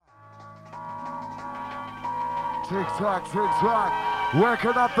Tick-tock,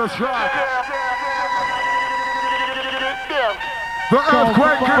 working up the track. The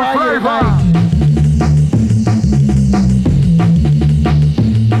earthquake in flavor.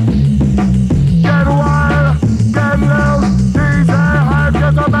 Get wild, get loose, DJ Hype,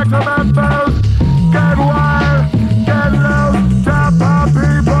 get the maximum boost. Get wild, get loose, tap our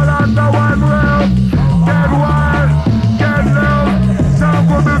people under one roof. Get wild, get loose, sound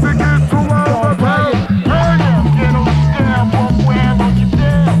for music is to overpower.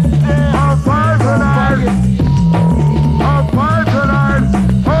 I'm fine tonight.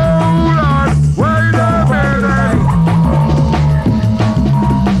 Hold on, wait a minute.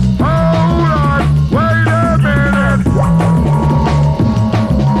 Hold on, wait a minute.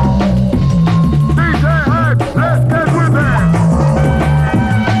 DJ Hype, let's get with it.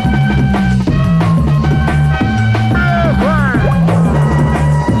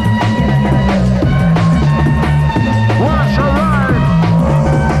 Watch your ride.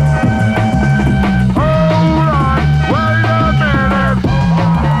 Hold on, wait a minute.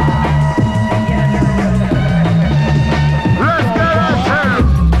 Let's get it.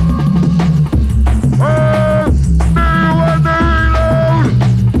 Oh, new and reload.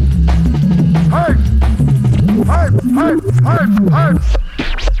 Hype.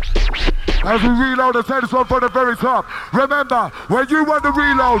 As we reload, let's take this one from the very top. Remember, when you want to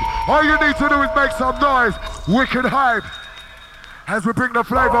reload, all you need to do is make some noise. Wicked Hype. As we bring the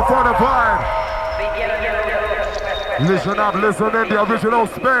flavor for the vibe. Listen up, listen in, the original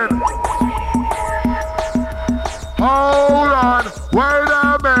spin. Hold on, wait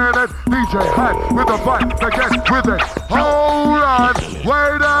a minute. DJ Hype with the vibe, to get with it. Hold on,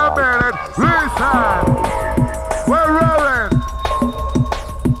 wait a minute. Listen, we're rolling.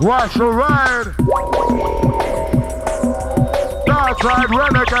 Watch the ride. Dark side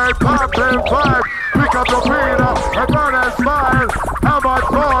renegade, pumping vibe. Pick up your feet and burn and smile. How much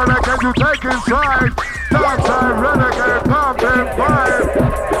more can you take inside? Dark side renegade, pumping vibe.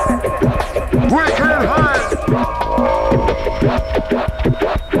 Wicked Hype.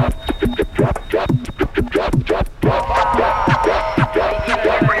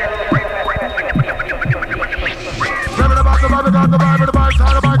 The vibe of the vibe,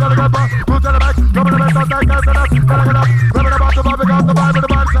 side of the vibe, gotta get back. Go to the back, come on the back, don't take it, gotta get up. Remember about the vibe, got the vibe of the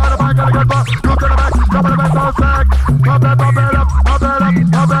vibe, side of the vibe, gotta get back. Go to the back, come on the back, don't take it. Pump it up, pump it up, pump it up,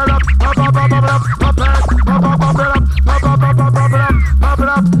 pump it up, pump it up, pump it up, pump it up, pump it up, pump it up, pump it up, pump it up, pump it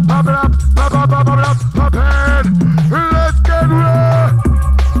up, pump it up, pump it up, pump it up, pump it. Let's get real.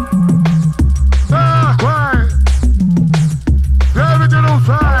 Right. The original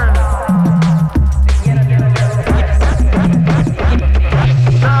side.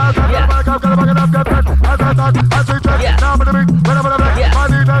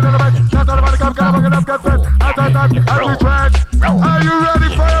 Are you ready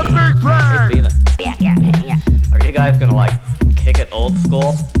for a big plan? Yeah. Are you guys gonna like kick it old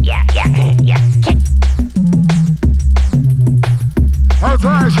school? Yeah. Kick.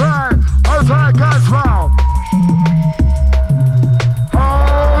 Outside, guys, round.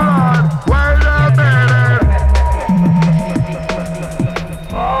 Hold on, wait a minute.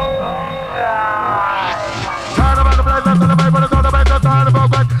 Time to make a play, left on the way, but it's on the way, just time to go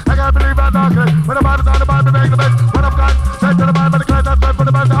back. I can't believe I'm knocking. When the vibe is on the vibe, we make the best. When I'm gone, say to the vibe, but the class that's best for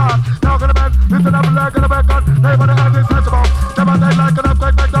the best heart. Now gonna bend, listen up and leg in the back on. They wanna have this sensible. Them on they like an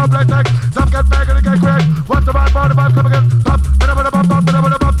upgrade, make no play tech. Some get back and they get quick. Once the vibe, come again. Bump, bump, bump, bump, bump, bump,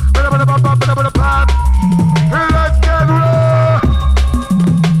 bump, bump, bump, bump, bump, bump, bump, bump, bump,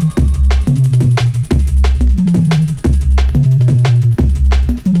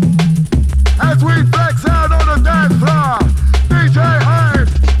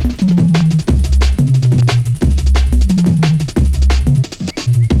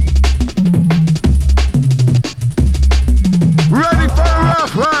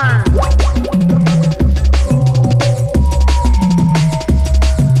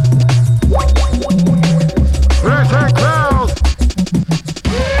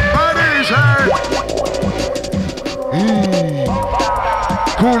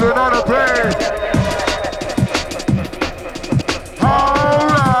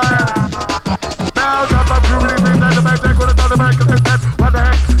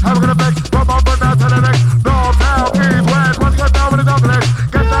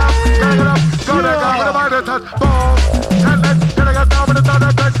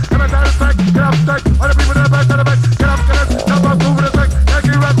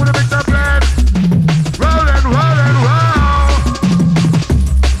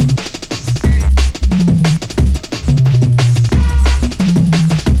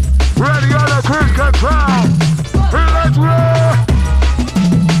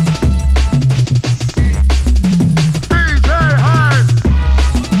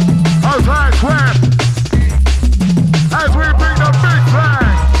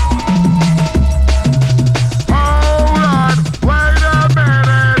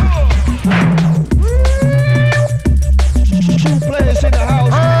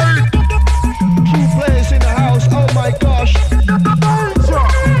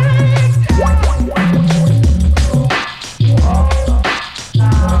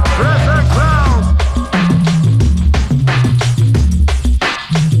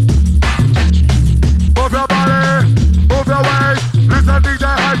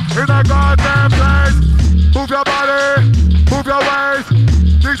 hype in the goddamn place. Move your body, move your waist.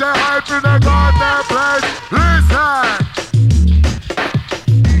 DJ hype in the goddamn place. Listen.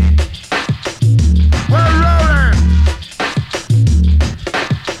 We're rolling.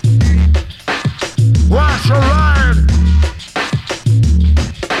 Watch your ride.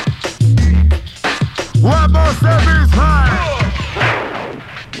 What more service high?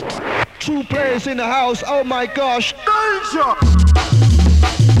 Two players in the house, oh my gosh. Danger!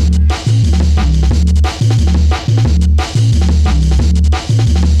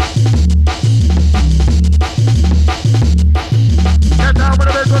 Get down with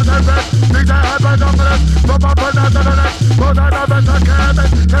the bass, with the tempest. DJ hype and dominance. Pump up and down to the next. Both sides of it, I can't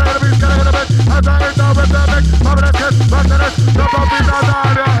miss. Get out of the beat, get out of the beat. I'm dying down with the mix. Pump it, kiss, back to this. Jump up, beat down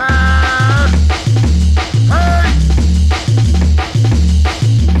on your head. Hey!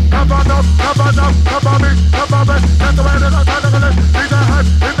 Come on up, come on up, come on me, come on me. Get the way that I'm trying to get it. DJ hype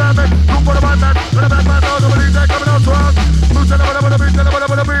in the mix. Look for the bad man. For the bad man, knows the DJ coming out strong. Who's in the middle of the beat, in the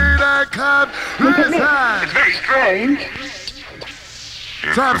middle of the beat, and come. Listen. It's very strange.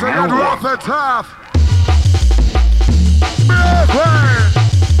 Times are getting rough and tough. Milk way.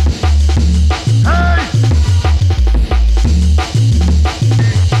 Hey.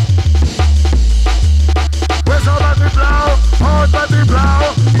 Where's all that blow? All that blow.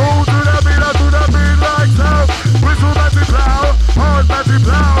 Move to the beat like so. Whistle that blow. All that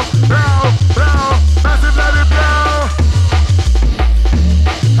blow. Blow, blow. Massive let it blow.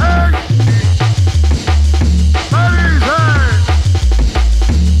 Hey. Ladies, hey.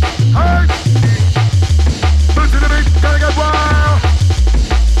 Hey! Move to the beat, gotta get wild!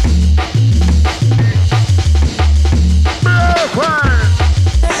 Milk way!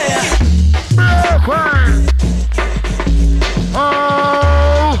 Milk way!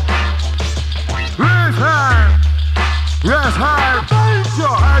 Oh! Listen! Yes, hi!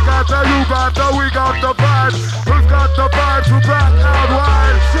 I got the, you got the, we got the vibe. Who's got the vibe to back out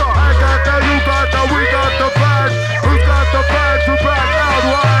wide? I got the, you got the, we got the vibe. Who's got the vibe to back out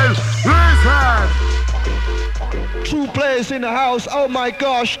wide? Listen! Two players in the house, oh my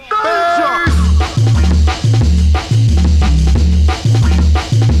gosh. Danger!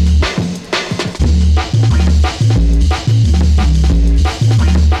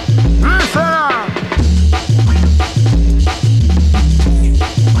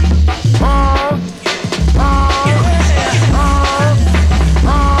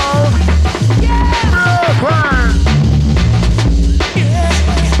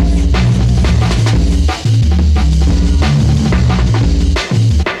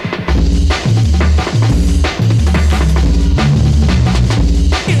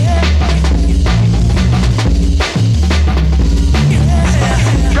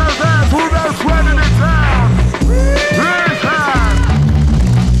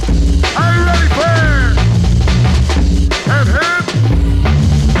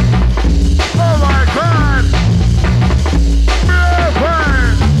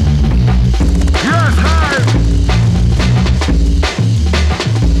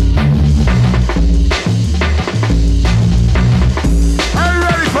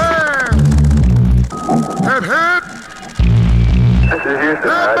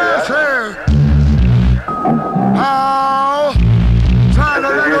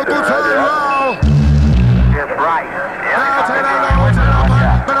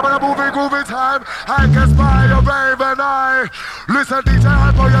 I can spy your raven eye. Listen, DJ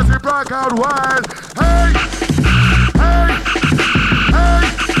Hypo, yes, he broke out wide. Hey, hey, hey,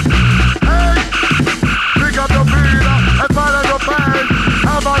 hey. Pick up your feet and follow your pain.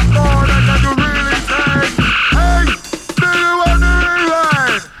 How much more than can you really take? Hey, do you want to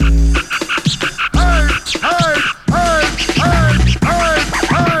rewrite? Hey, hey, hey, hey, hey,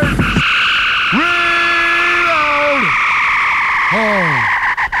 hey. Reload.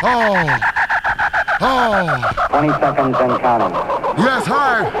 Oh. 20 seconds and counting. Yes,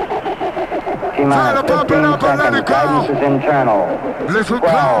 hi. T-minus 15 seconds. Guidance is internal. Listen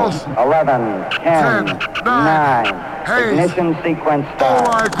 12, 11, 10, 9. Ignition sequence start. Oh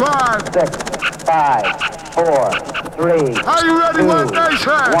my God. 6, 5, 4, 3, Are you ready, 2, One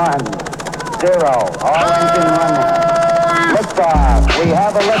Nation? 1, 0. All engine running. Liftoff. We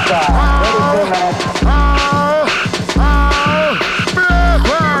have a liftoff. 32 minutes.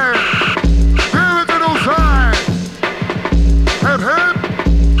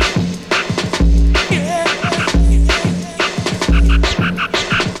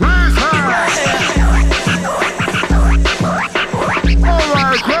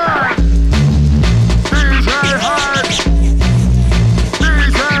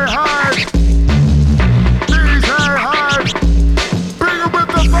 Big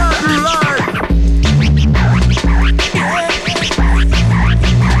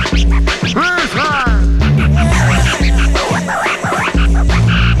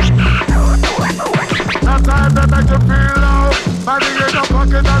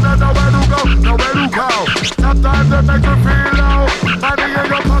there's nowhere to go, nowhere to go. Sometimes it makes you feel low, money in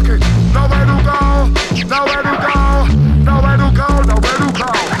your pocket, nowhere to go, nowhere to go, nowhere to go, nowhere to go.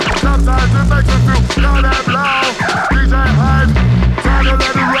 Sometimes it makes you feel down and low. DJ Hype, time to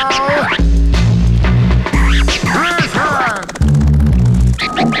let it roll.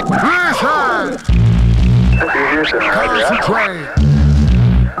 Listen, concentrate.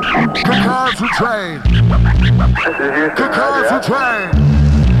 Concentrate. Concentrate.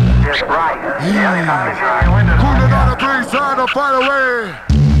 Yes, right. Cooling on the 3 side of fight away.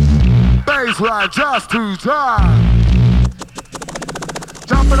 Baseline just to time.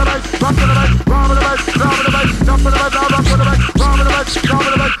 Jump in the bass, rock in the bass, bomb in the bass, jump in the bass, jump in the bass, rock in the bass, bomb in the bass, jump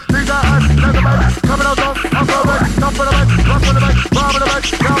in the bass, DJ Hype, let the bass, coming out on the bass, jump in the bass, rock in the bass, bomb in the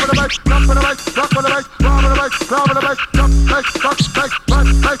bass, jump in the bass, jump in the bass, rock in the bass, bomb in the bass, bomb in the bass, jump, bass, rock, bass, bass,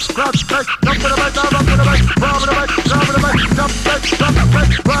 bass, rock, bass, jump in the bass, rock in the bass, bomb in the bass, jump in the bass, jump, bass, rock,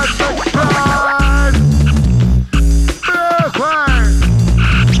 bass, bass, bass, bass. Big way.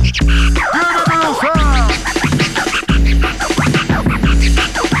 Give it a little sound.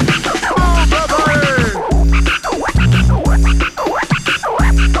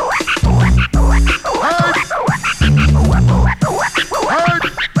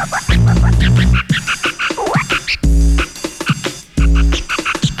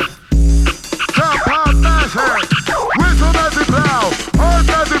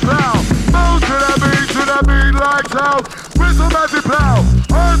 Whistle magic plow,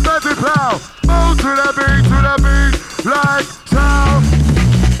 on magic plow, move to the beat, like sound.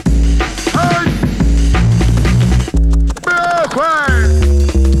 Hey, big way.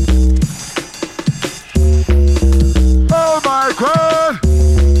 Oh my God.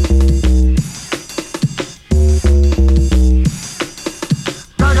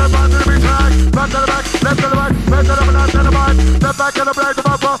 Back and back to the beat track, back to the back, left to the back, back to the back, to the back, left back to the back, to the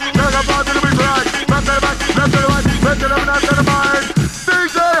back, back and back to the beat track, back to the back, left to the back. Let it up, not to the mind.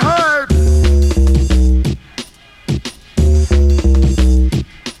 DJ Hype.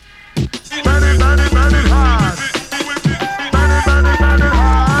 Burn it hard. Burn it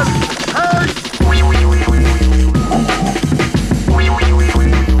hard. Hey.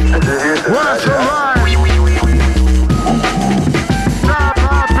 What's your right? Top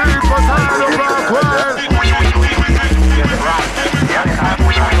our people, time to rock well.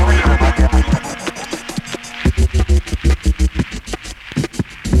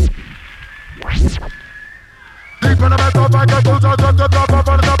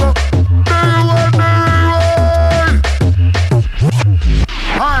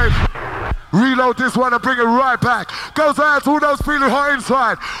 Reload this one and bring it right back. Goes out to those feeling hot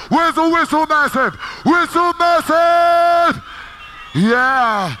inside. Where's the whistle massive? Whistle massive!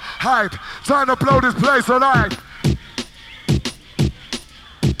 Yeah, Hype, trying to blow this place alive.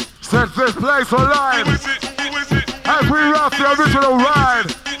 Set this place alive. As we rough the original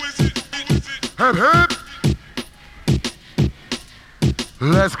ride. Hip hip.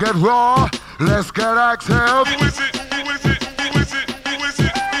 Let's get raw, let's get active.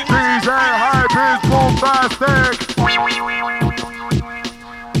 DJ Hype is bombastic.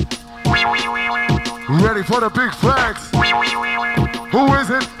 Ready for the big flex. Who is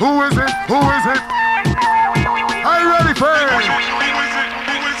it? Who is it? Who is it? Are you ready for it?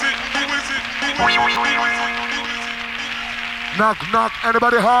 Knock, knock,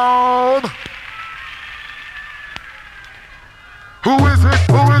 anybody home? Who is it?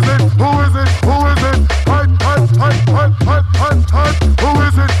 Who is it? Who is it? Who is it? Hype, hype, hype, hype, hype, hype, hype. Who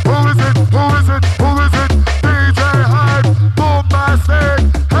is it? Who is it? Who is it? Who is it? DJ Hype, bombastic.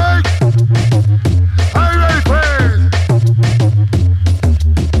 Hey, are you ready for it?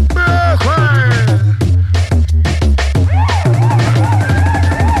 Big way.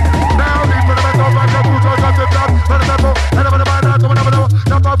 Now leave for the back of my cup, who's on the top, for the tempo, and I'm on the mind, I'm on the top,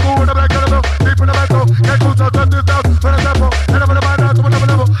 jump up, move in the back of the middle, deep in the back, get who's on the top, for the tempo, and I'm on the mind, I'm on the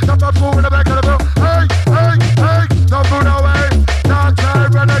jump up, move in the back of the middle. Hey, hey, hey, don't move away, not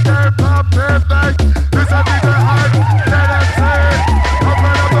try.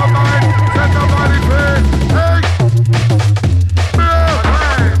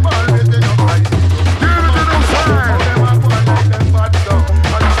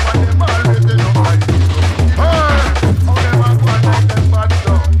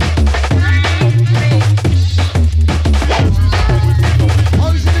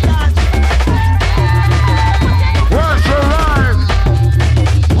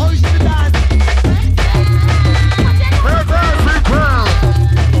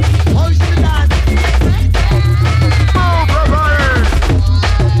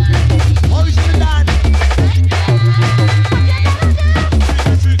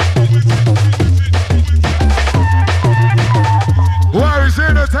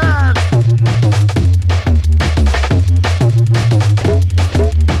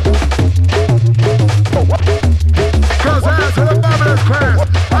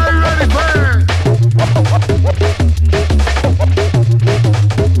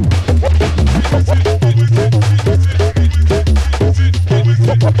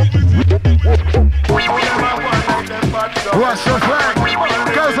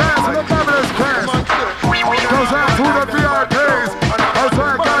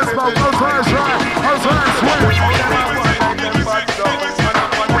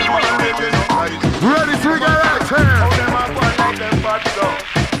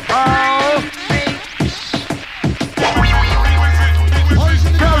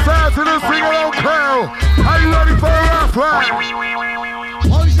 friend.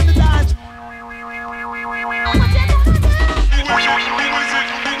 Boys in the dance.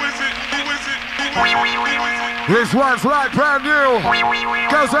 This one's like brand new.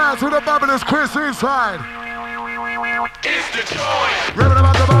 Goes out to the Babylon's Chris inside. It's the choice. Ribbon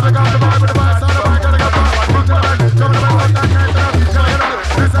about the Bible, got the Bible, the Bible, sound of my gotta get back. Move to the back, jump to the back, got that can't get up.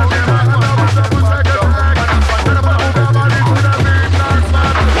 This is the man, I'm not with the push, I get the back. Then I'm gonna move down my knees to that beat, nice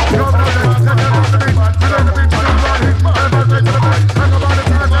man. Come to the back, take it off the beat. To the beat, to the body. And I'm gonna take to the back. Talk about the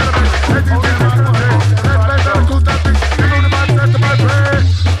time, man, I'm in. Let's get it, let's get it. Let's make that cool stuff. You know the man, set to my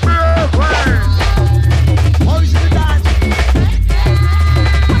praise. Be a friend. Boys in the dance.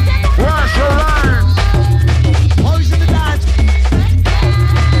 Wash your line. Boys in the dance.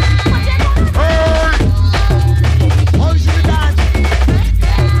 Hey. Boys in the dance.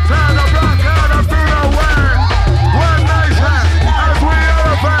 Turn the block out and through the way. One nation as we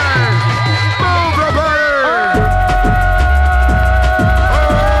elevate. Move the body.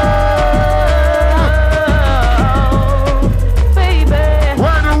 Baby,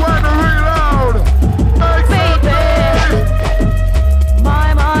 When you want to reload, make some noise.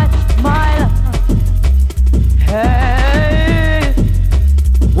 my love. Hey,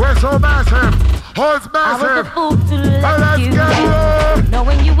 We're so massive. Oh, it's I was a massive. fool to Oh, let let's you get go, low.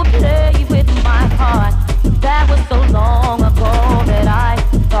 knowing you would play with my heart. That was so long ago that I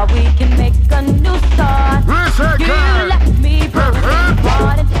thought we can make a new start. Listen, You guys. left me broken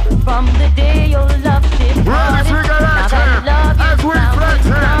hearted from the day your love departed. Ready to get Now at that him love as you we found, flex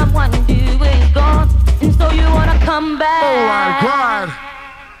him. someone new is gone, and so you wanna come back. Oh my God.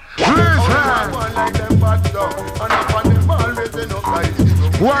 Listen.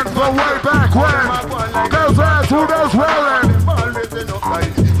 One for way back when. Goes out to those rolling.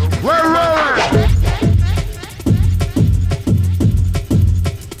 We're rolling.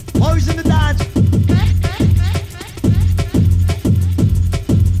 Boys in the dance.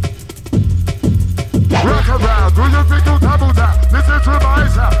 Rock around, do you think you taboo that? Listen to my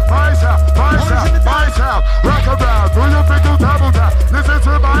sound, my sound, my sound, my sound. Rock around, do you think you taboo that? Listen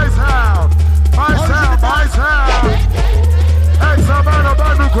to my sound, my sound, my sound. X amount of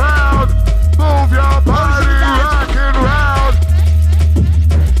underground, move your body, rocking round.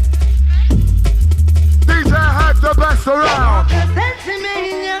 DJ hype the best around. Hip hip.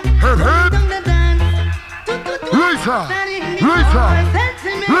 Lisa, Lisa,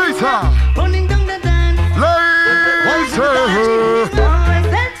 Lisa.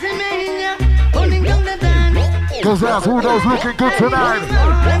 Goes out to those looking good tonight.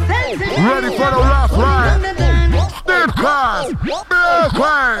 Ready for the rough ride. Snip class. Milk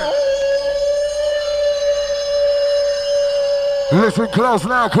Queen. Listen close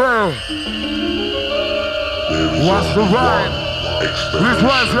now, crew. Watch the ride. This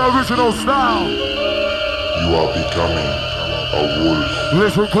was the original style. You are becoming a wolf.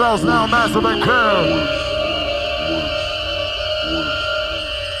 Listen close now, Massive and crew.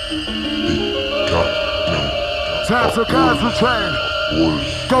 Time to concentrate.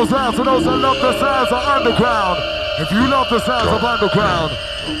 Goes out to those that love the sounds of underground. If you love the sounds of underground,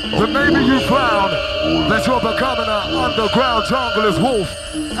 then maybe you found that you're becoming an underground junglist wolf.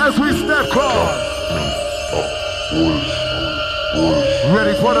 As we step cross.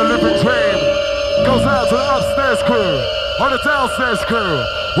 Ready for the living dream. Goes out to the upstairs crew or the downstairs crew.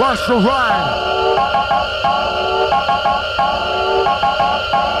 Watch the ride.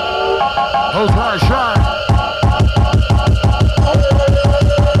 Those lights shine.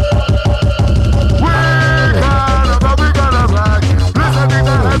 We gonna rock. Listen to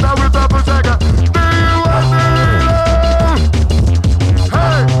the head that we double checker.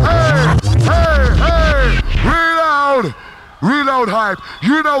 Hey, reload. Reload hype.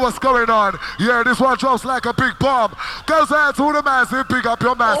 You know what's going on. Yeah, this one drops like a big bomb. Goes out to the massive. Pick up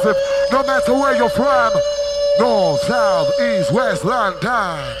your massive. No matter where you're from. North, south, east, west, London.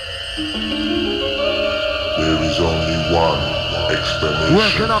 There is only one explanation.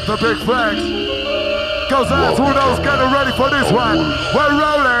 Working up the big flex. Goes out to those getting ready for this one. We're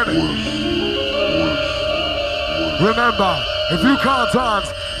rolling. Remember, if you can't dance,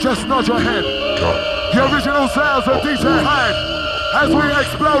 just nod your head. The original sounds of DJ Hype as we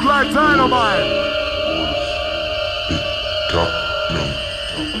explode like dynamite.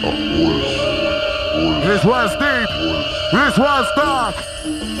 This one's deep. This one's dark.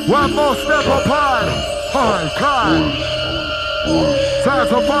 One more step apart. Oh God. Time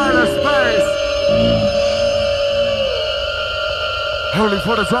to find a space. Only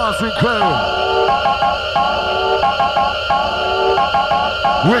for the dancing crew.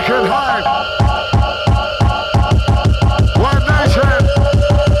 Wicked hype. One nation.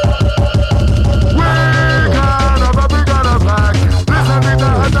 We got a big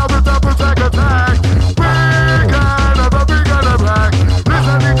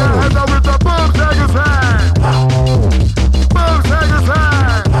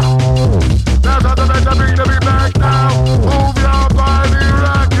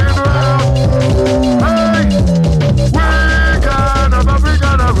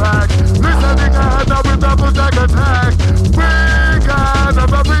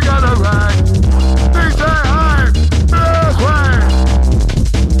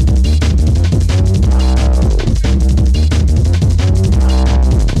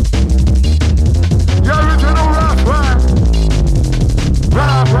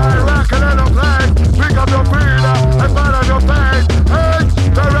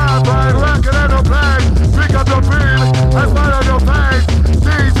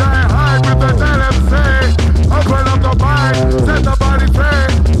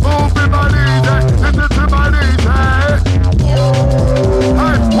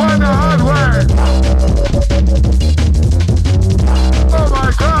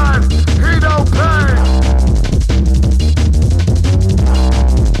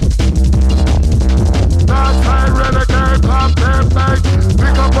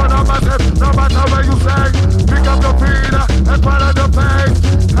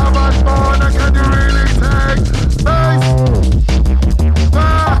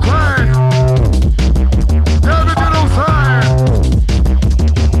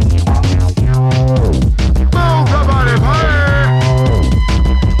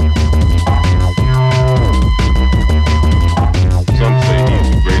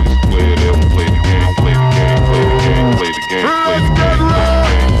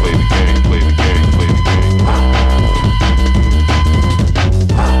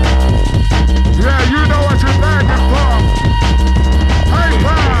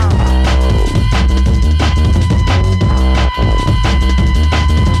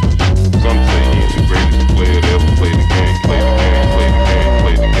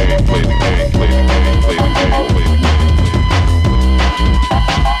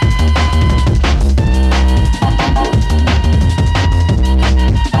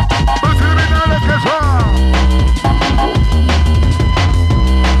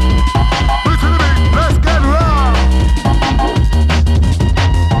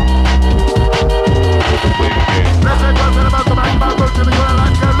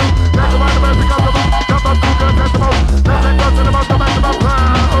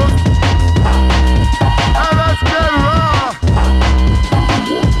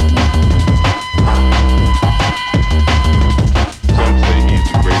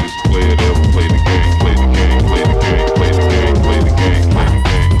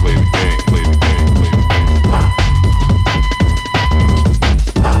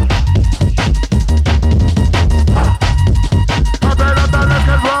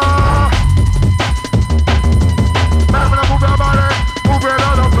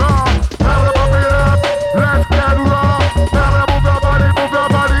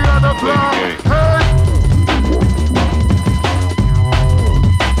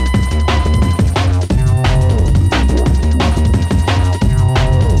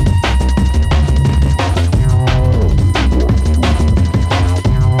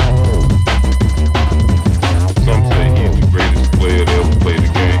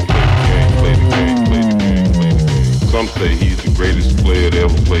player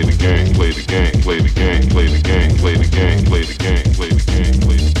that ever played the game, play the game, play the game, play the game, play the game, play the game, play the game, play the game,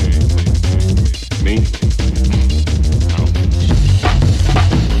 play the game. Me?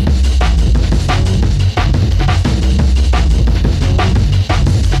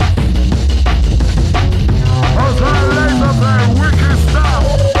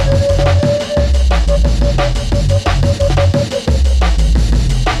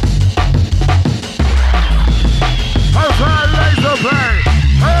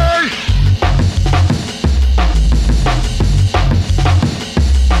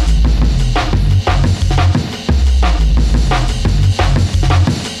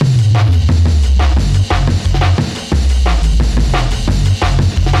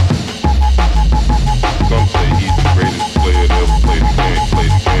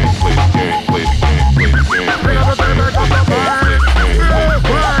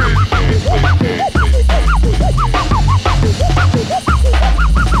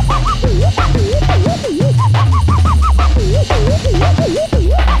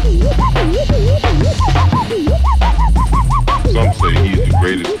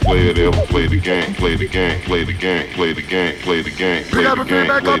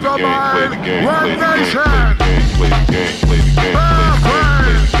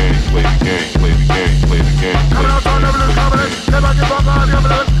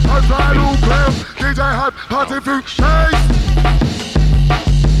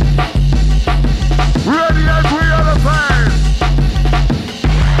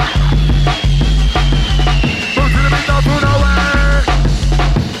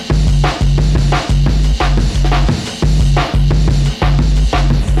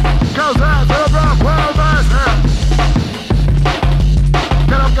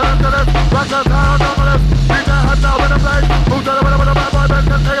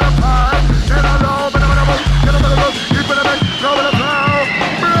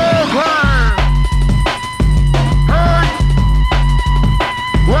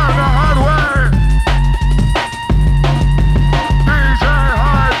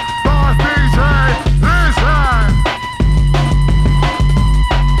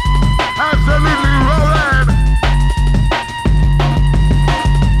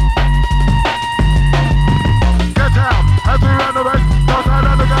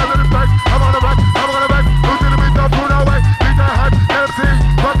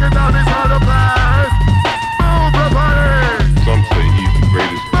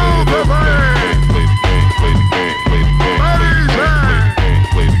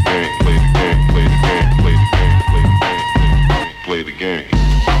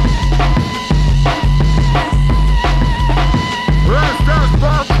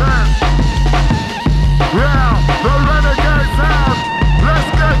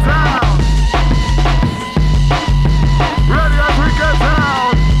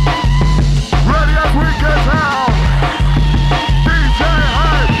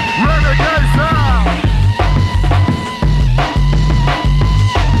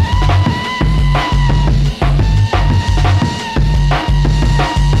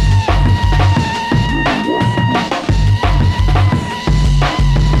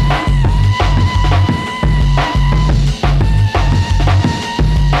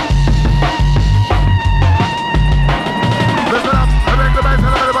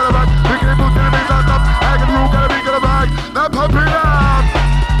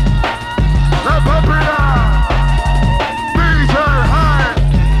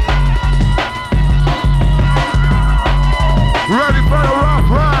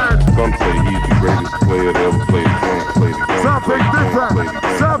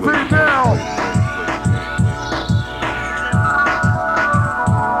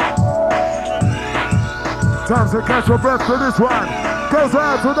 Times to catch your breath for this one. Goes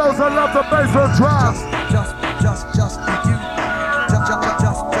out to those that love the bass and drums. Just for you. Just for you.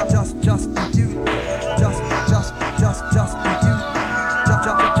 Just for you.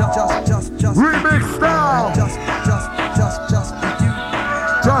 Remix style. Just for you.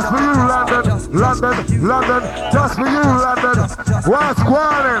 Just for you, London. London. Just for you, London. What's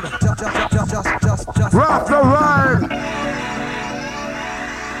squatting? Rock the ride.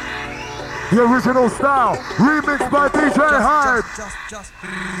 The original style, remixed by DJ Hype.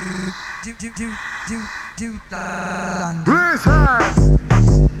 Please hands.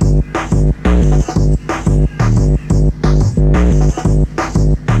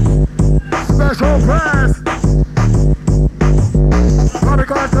 Special press. Coming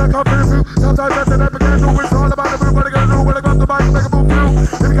contact, I'm feeling you. Sometimes that's an epic and do. It's all about the move. What I gotta do when I got the mic, make a move through.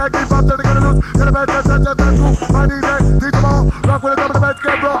 If you can't keep up, then I gotta lose. Get a bad that's my DJ, teach them all. Rock with it, up in the bed,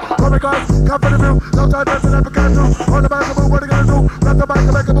 get raw. Coming guys, come for the view. Sometimes that's an epic and do. On the back of the move, what I gotta do. Got the back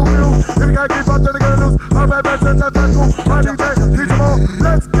to make a move you. If you can't keep up, then you gotta lose. My bad, bad, bad, bad, bad, cool. My DJ, teach them all.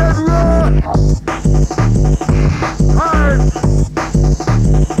 Let's get real. Hey.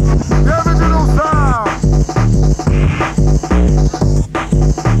 The original sound.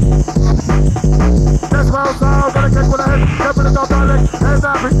 That's my sound. Gotta kick with a head. Step in the top of the leg. Hands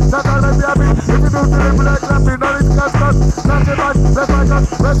happy. That's how they be happy. If you do to them, like clapping. Not in the cut. Snap your back. Let's back up.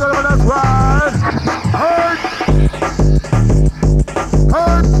 Let's go. Let's ride. Hey.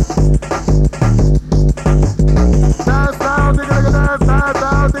 Hey. Dance down. Diggity dance. Dance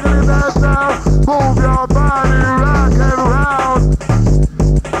down. Diggity dance down. Move your body. Rock and round.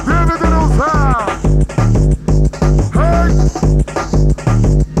 The original sound. Hey.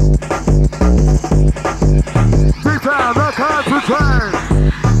 T-Town. That's hard to train.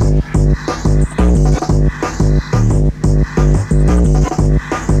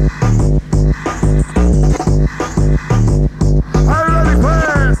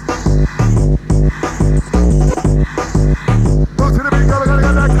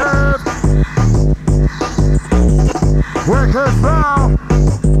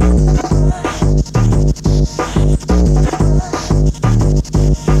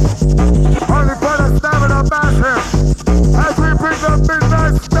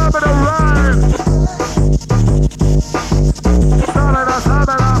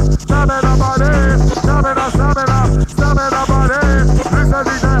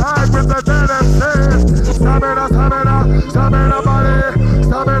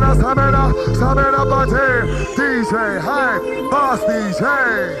 DJ Hype, Boss DJ,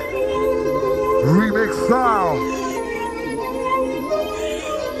 remix style.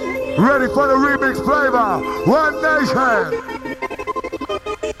 Ready for the remix flavor, One Nation.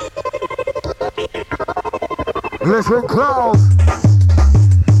 Listen close.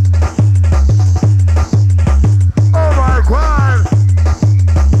 Oh my God.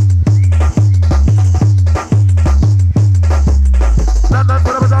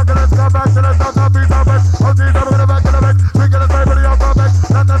 Let's come back to the top of the topic. Oh, see, I'm gonna back to the back. We get a baby on the back. Let's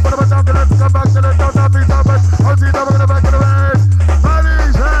come back to the top of the topic. Oh, see, I'm gonna back to the back. Money,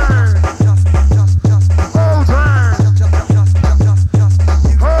 hey. Oh, hey.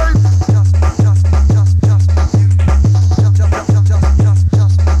 Hey.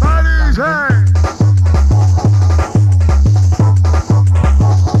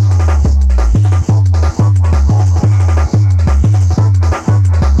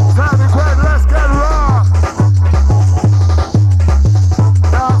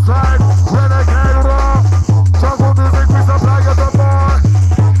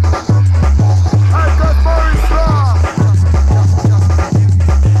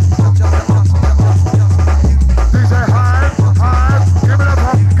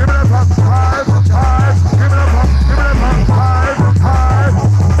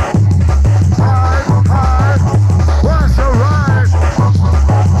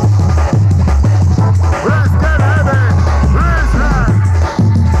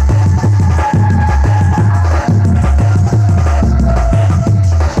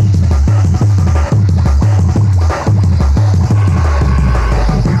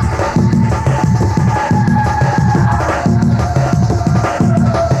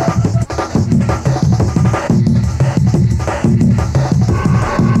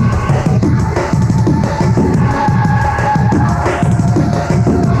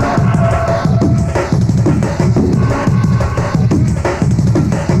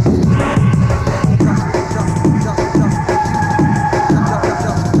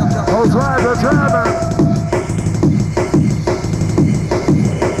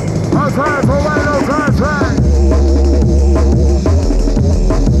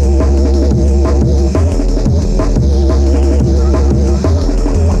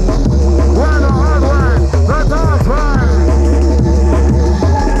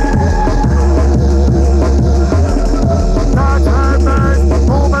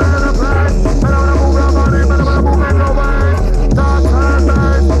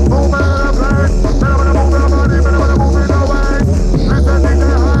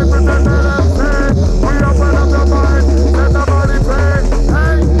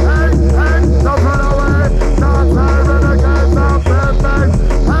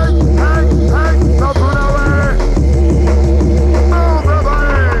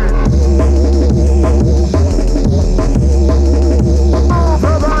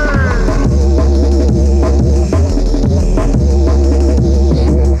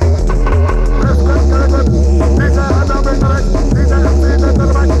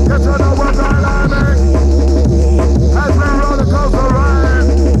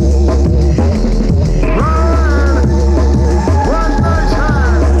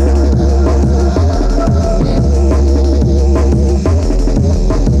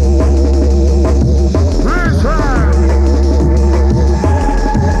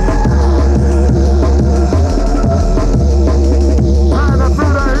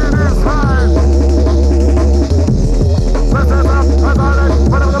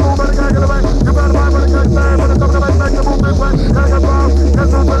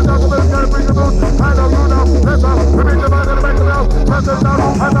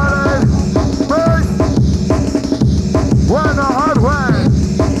 solid. Bass. When the hard way.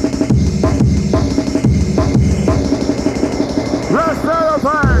 Let's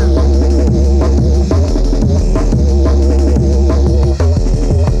celebrate.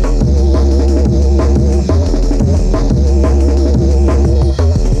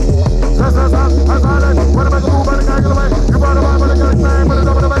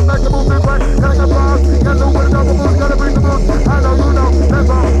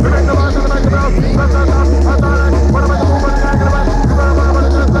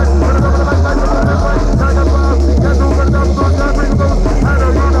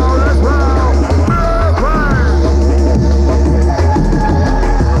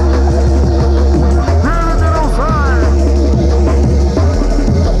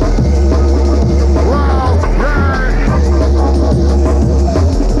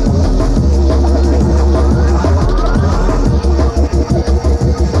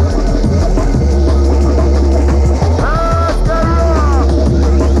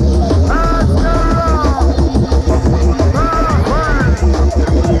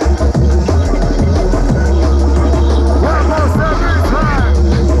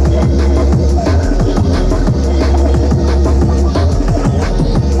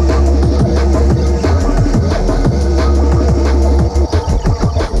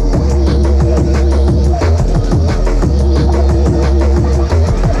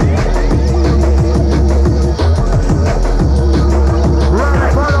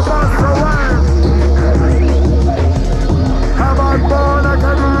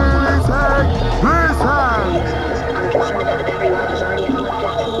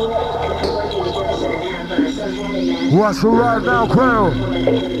 What's right now, crew?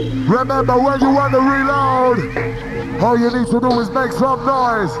 Remember, when you want to reload, all you need to do is make some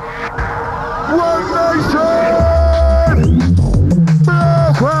noise. One Nation!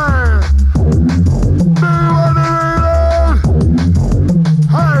 Brooklyn! Do you want to reload?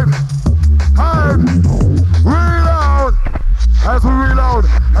 Hype! Hype! Reload! As we reload,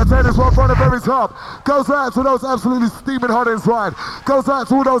 I take this one from the very top. Goes out to those absolutely steaming hot inside. Goes out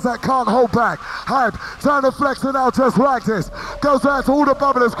to all those that can't hold back. Hype, time to flex it out just like this. Goes out to all the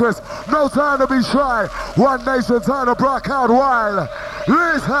bubblers, Chris. No time to be shy. One Nation, time to rock out wild.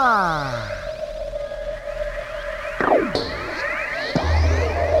 Listen.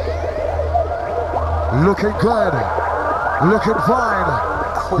 Looking good. Looking fine.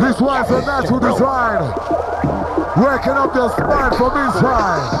 This one's a natural design. Working up your spine from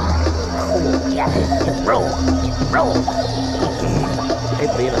inside. Roll. Hey,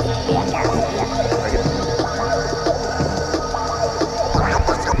 Beavis.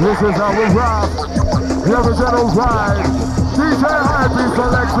 This is how we rock. The original ride. DJ Hype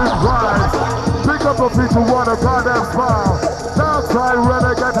selection rides. Pick up a feature, one a goddamn smile. Downside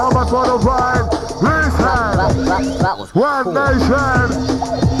renegade, how much want to ride? Listen. One Nation.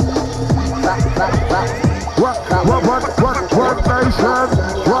 One Nation.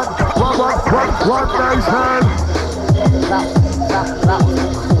 One Nation.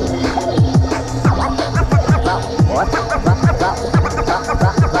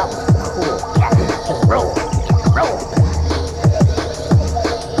 Roll.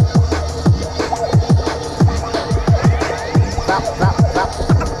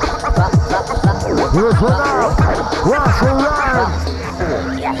 Listen up. Watch around.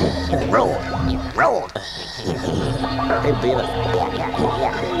 Roll. Hey, Beavis.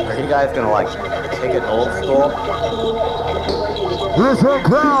 Are you guys gonna like take it old school? Listen,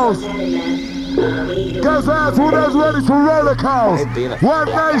 Klaus. Goes out to those ready to roll the cows. Hey, Beavis. One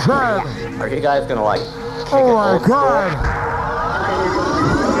Nation. Are you guys gonna like take Oh it my old God. school?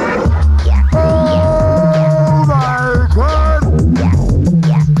 Oh my God.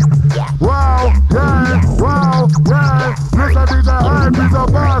 Wow, yeah. Listen to the hype, it's a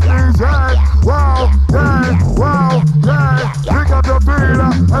boss DJ. Wow, yeah. Pick up your feet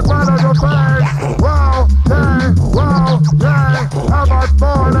and follow your face. Wow, yeah. How much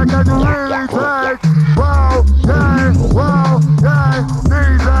more can you really take? Wow, yeah.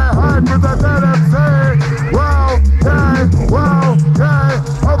 DJ hype with the ZMC. Wow, yeah.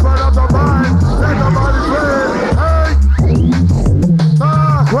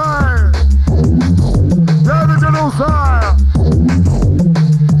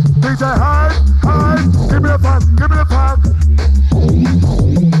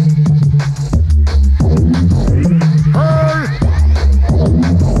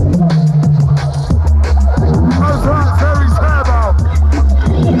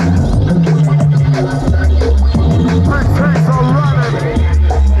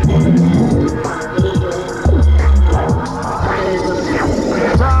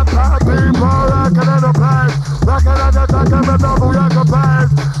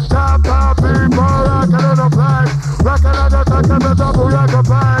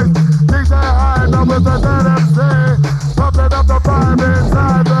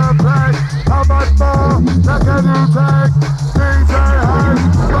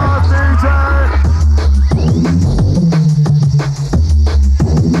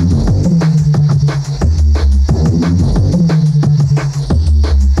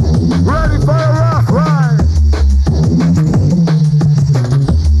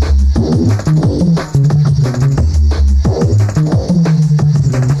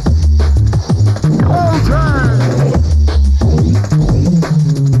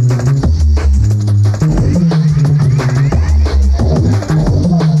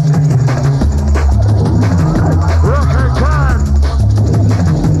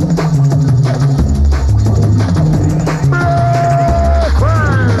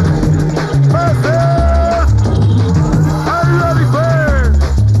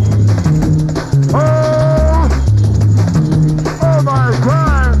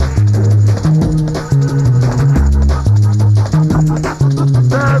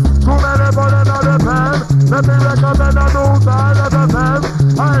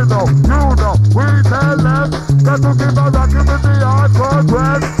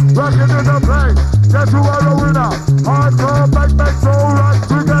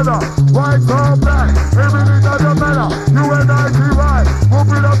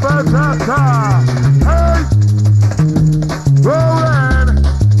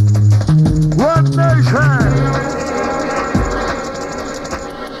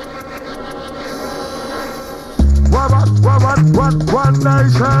 One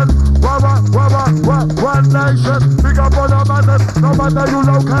nation. One nation. Big up on the madness, no matter your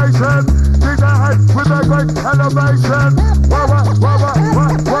location. DJ Hype with a great elevation.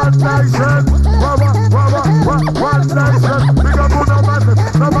 One nation. One nation. Big up on the madness,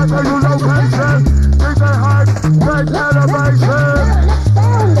 no matter your location. DJ Hype, great elevation.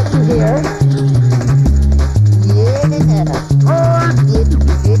 Sound that you hear.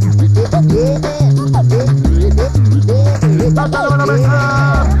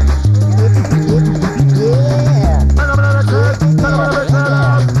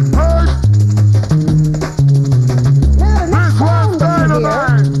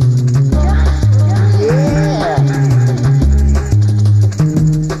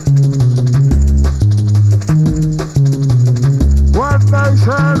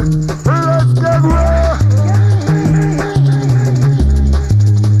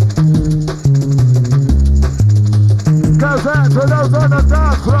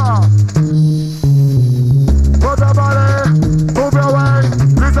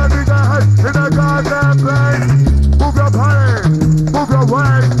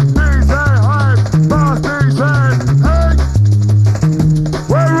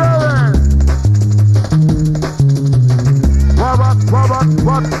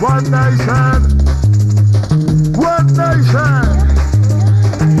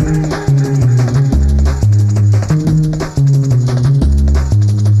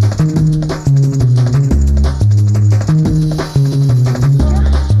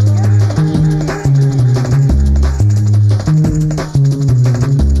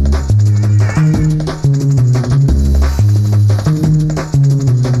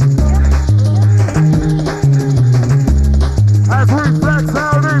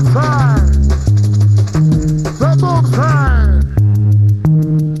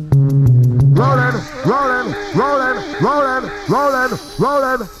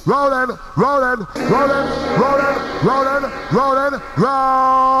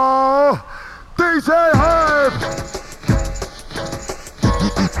 Roll. DJ Hype.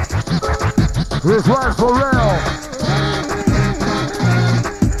 It's right for real.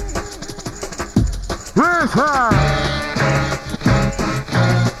 Listen.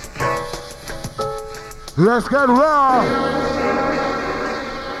 Let's get raw.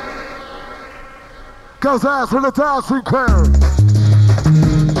 Goes out to the dancing crowd.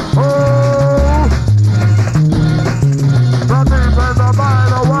 Oh. Deep in the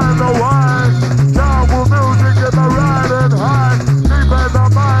mind, I wonder why. Jungle music in the riding high. Deep in the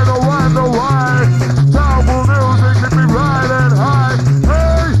mind, I wonder why. Jungle music keep me riding high.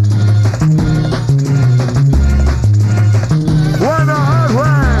 Hey! When the hard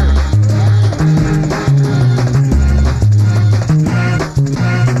way.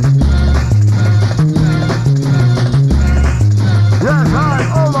 Yes, high,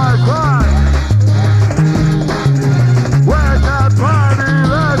 oh my God.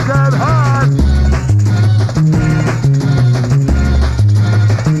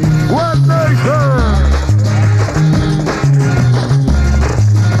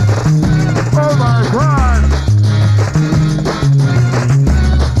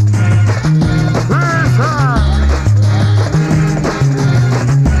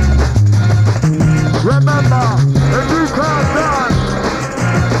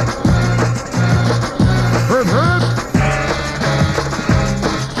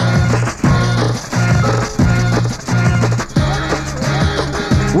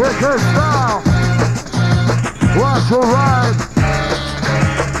 Wicked style. Watch your ride.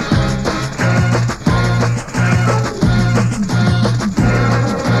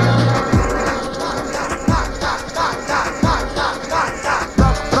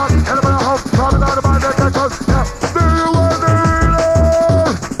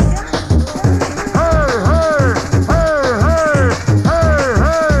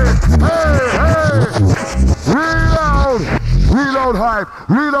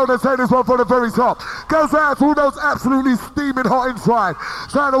 Reload and say this one for the very top. Goes out to those absolutely steaming hot inside.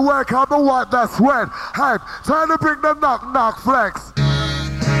 Trying to work out the white that sweat. Hype. Trying to bring the knock flex.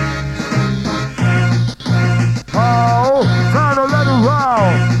 Oh, trying to let it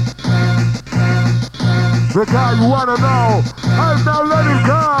roll. The guy you wanna know. Hype, now let it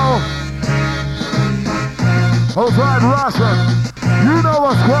go. Outside Russian. You know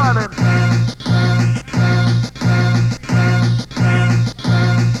what's running.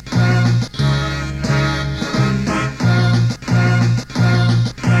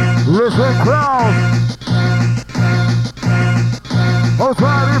 Listen, crowd.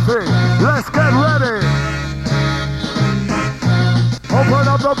 Outside Iffy. Let's get ready. Open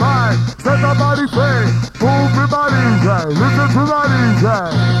up the mind. Set the body free. Move your body.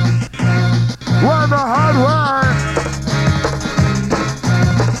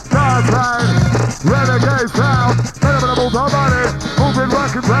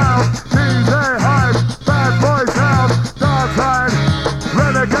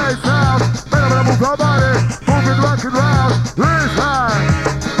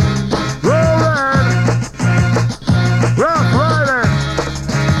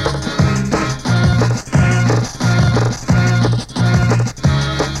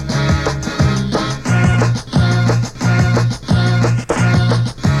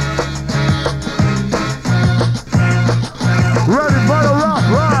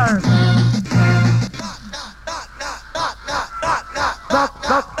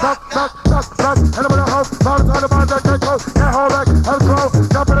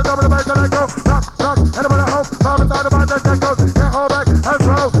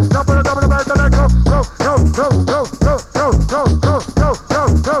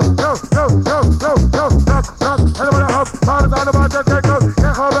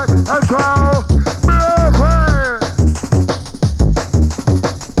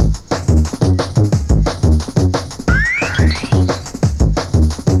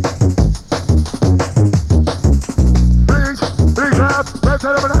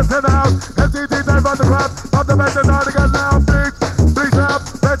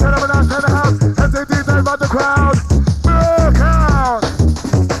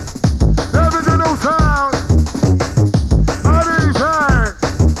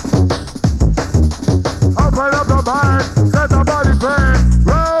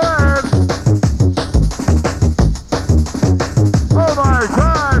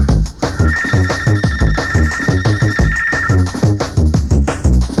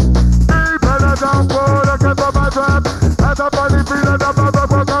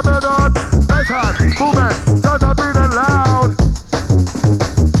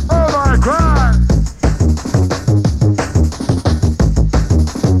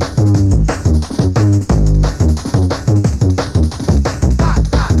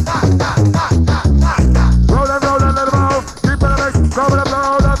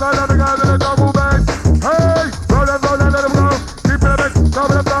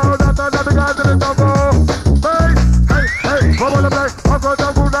 go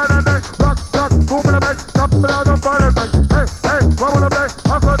down, go down and then rock, rock, boom in the back, top it out on fire, hey, hey, what will I play?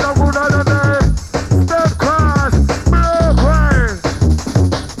 I go down, go down and then step cross, blow cry.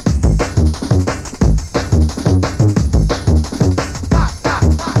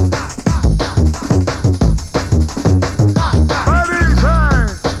 Body time.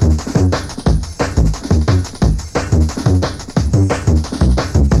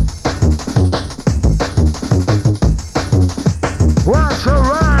 Watch your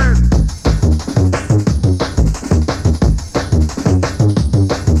ride.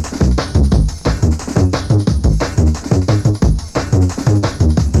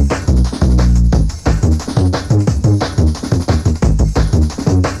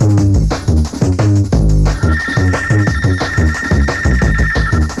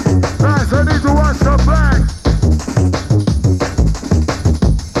 Guys, I need to watch your back.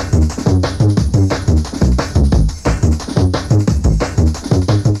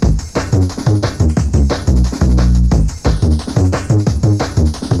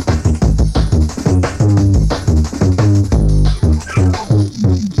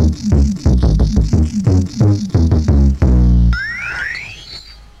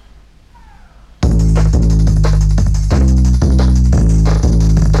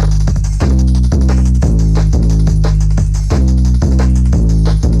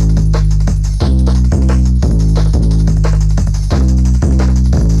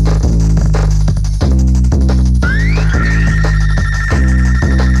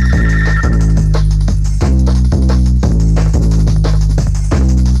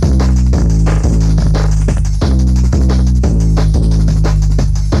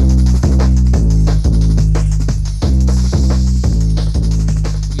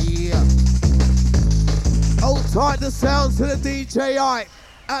 Tight the sounds to the DJ Hype.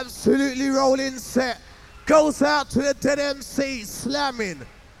 Absolutely rolling set. Goes out to the Dead MC slamming.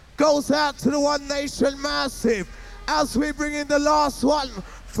 Goes out to the One Nation Massive. As we bring in the last one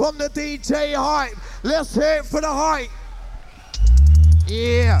from the DJ Hype. Let's hear it for the Hype.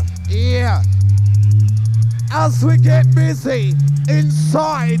 Yeah, yeah. As we get busy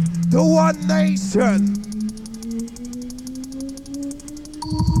inside the One Nation.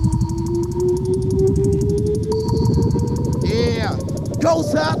 Yeah,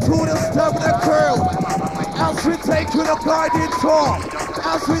 goes out to the Stamina crew. As we take you on a guided tour.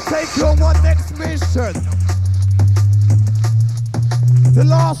 As we take you on one next mission. The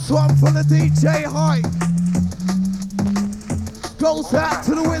last one from the DJ Hype. Goes out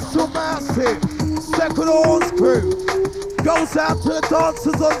to the Whistle Massive. Second Horns crew. Goes out to the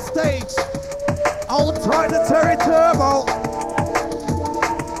dancers on stage. Hold tight the Terry Turbo.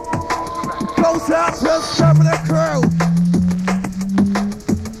 Goes out to the Stamina crew.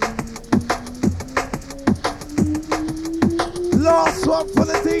 Last one for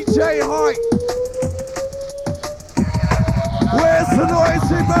the DJ Hype. Where's the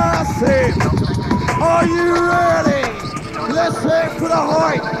noisy massive? Are you ready? Let's hear it for the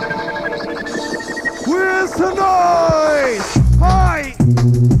Hype. Where's the noise? Hype.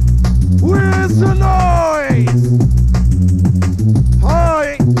 Where's the noise?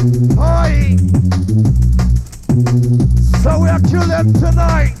 Hype. Hype. So we're killing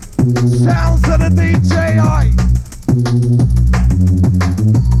tonight. Sounds of the DJ Hype.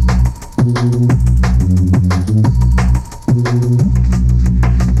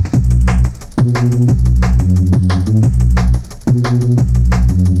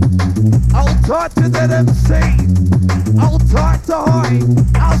 Hold tight to that MC. Hold tight to Hype.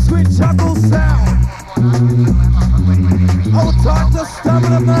 As we juggle sound. Hold tight to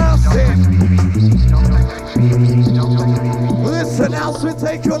Stamina Massive. Listen, as we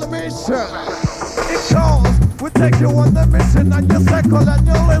take you on a mission. It goes. We take you on the mission and you circle and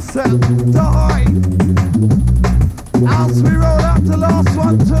you listen to Hype. As we roll out the last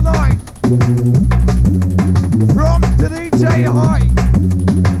one tonight. From the DJ Hype.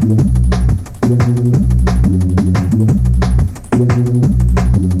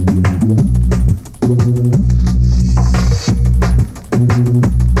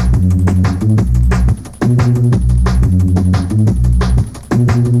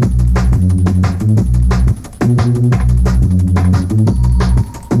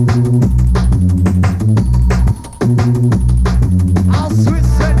 As we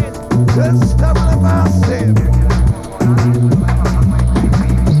send it to Stamina Massive.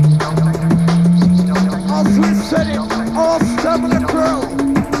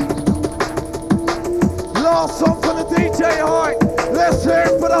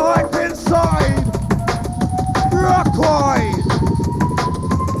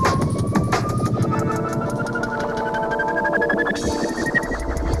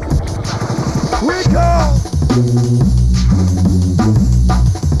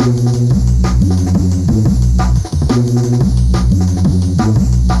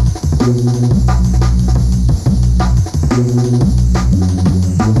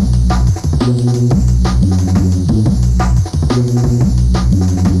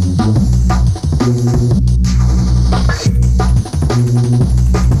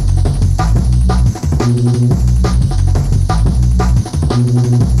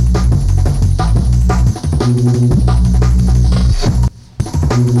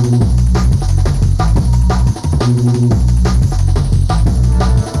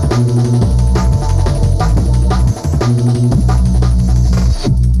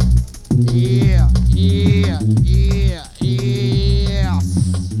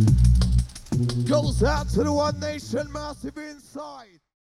 Goes out to the One Nation Massive Inside.